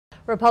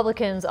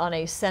Republicans on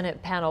a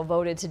Senate panel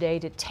voted today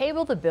to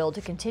table the bill to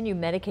continue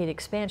Medicaid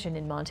expansion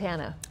in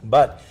Montana.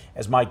 But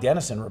as Mike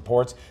Dennison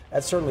reports,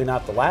 that's certainly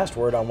not the last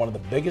word on one of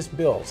the biggest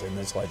bills in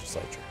this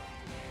legislature.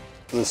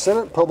 The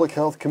Senate Public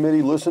Health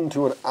Committee listened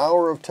to an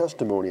hour of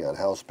testimony on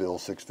House Bill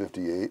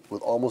 658,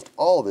 with almost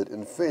all of it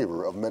in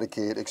favor of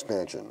Medicaid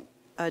expansion.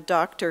 A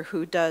doctor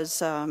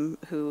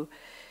who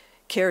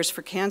cares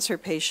for cancer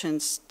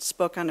patients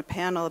spoke on a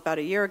panel about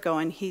a year ago,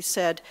 and he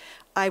said,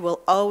 "I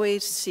will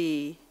always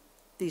see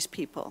these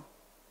people,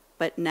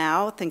 but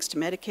now, thanks to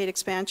Medicaid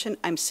expansion,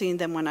 I'm seeing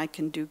them when I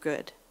can do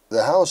good."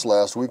 The House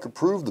last week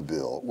approved the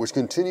bill, which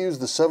continues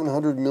the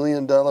 $700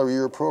 million a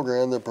year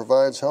program that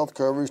provides health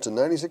coverage to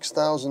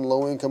 96,000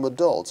 low-income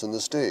adults in the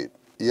state.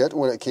 Yet,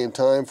 when it came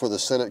time for the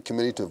Senate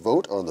committee to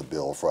vote on the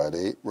bill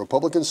Friday,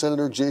 Republican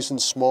Senator Jason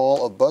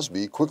Small of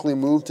Busby quickly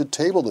moved to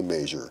table the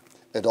measure,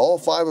 and all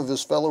 5 of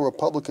his fellow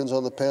Republicans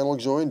on the panel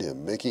joined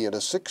him, making it a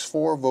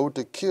 6-4 vote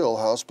to kill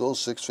House Bill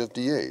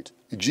 658.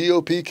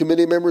 GOP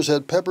committee members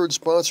had peppered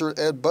sponsor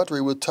Ed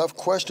Buttrey with tough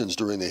questions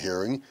during the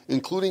hearing,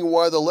 including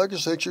why the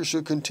legislature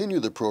should continue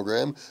the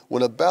program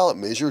when a ballot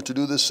measure to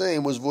do the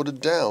same was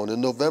voted down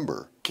in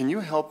November. Can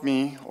you help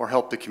me or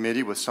help the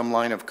committee with some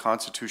line of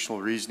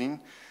constitutional reasoning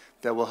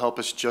that will help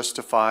us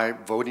justify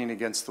voting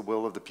against the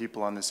will of the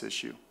people on this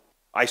issue?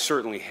 I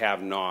certainly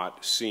have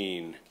not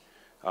seen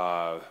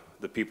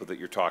the people that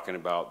you're talking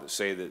about that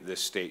say that this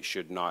state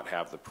should not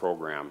have the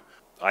program.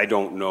 I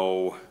don't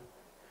know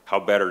how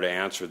better to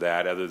answer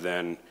that other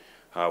than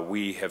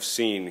we have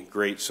seen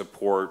great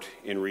support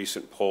in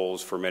recent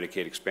polls for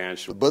Medicaid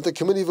expansion. But the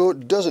committee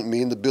vote doesn't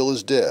mean the bill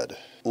is dead.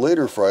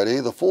 Later Friday,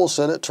 the full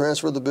Senate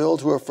transferred the bill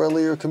to a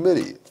friendlier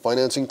committee,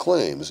 Financing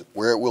Claims,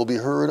 where it will be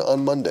heard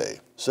on Monday.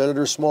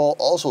 Senator Small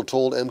also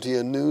told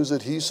MTN News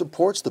that he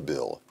supports the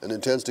bill and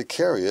intends to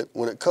carry it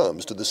when it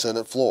comes to the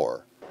Senate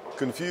floor.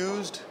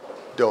 Confused?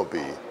 Don't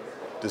be.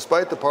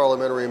 Despite the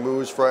parliamentary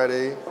moves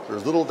Friday,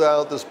 there's little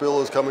doubt this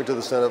bill is coming to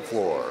the Senate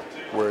floor,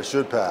 where it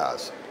should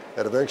pass,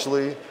 and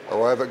eventually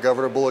arrive at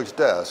Governor Bullock's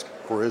desk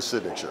for his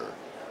signature.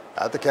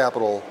 At the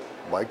Capitol,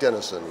 Mike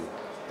Dennison,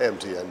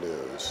 MTN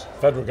News. The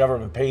federal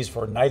government pays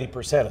for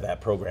 90% of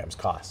that program's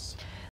costs.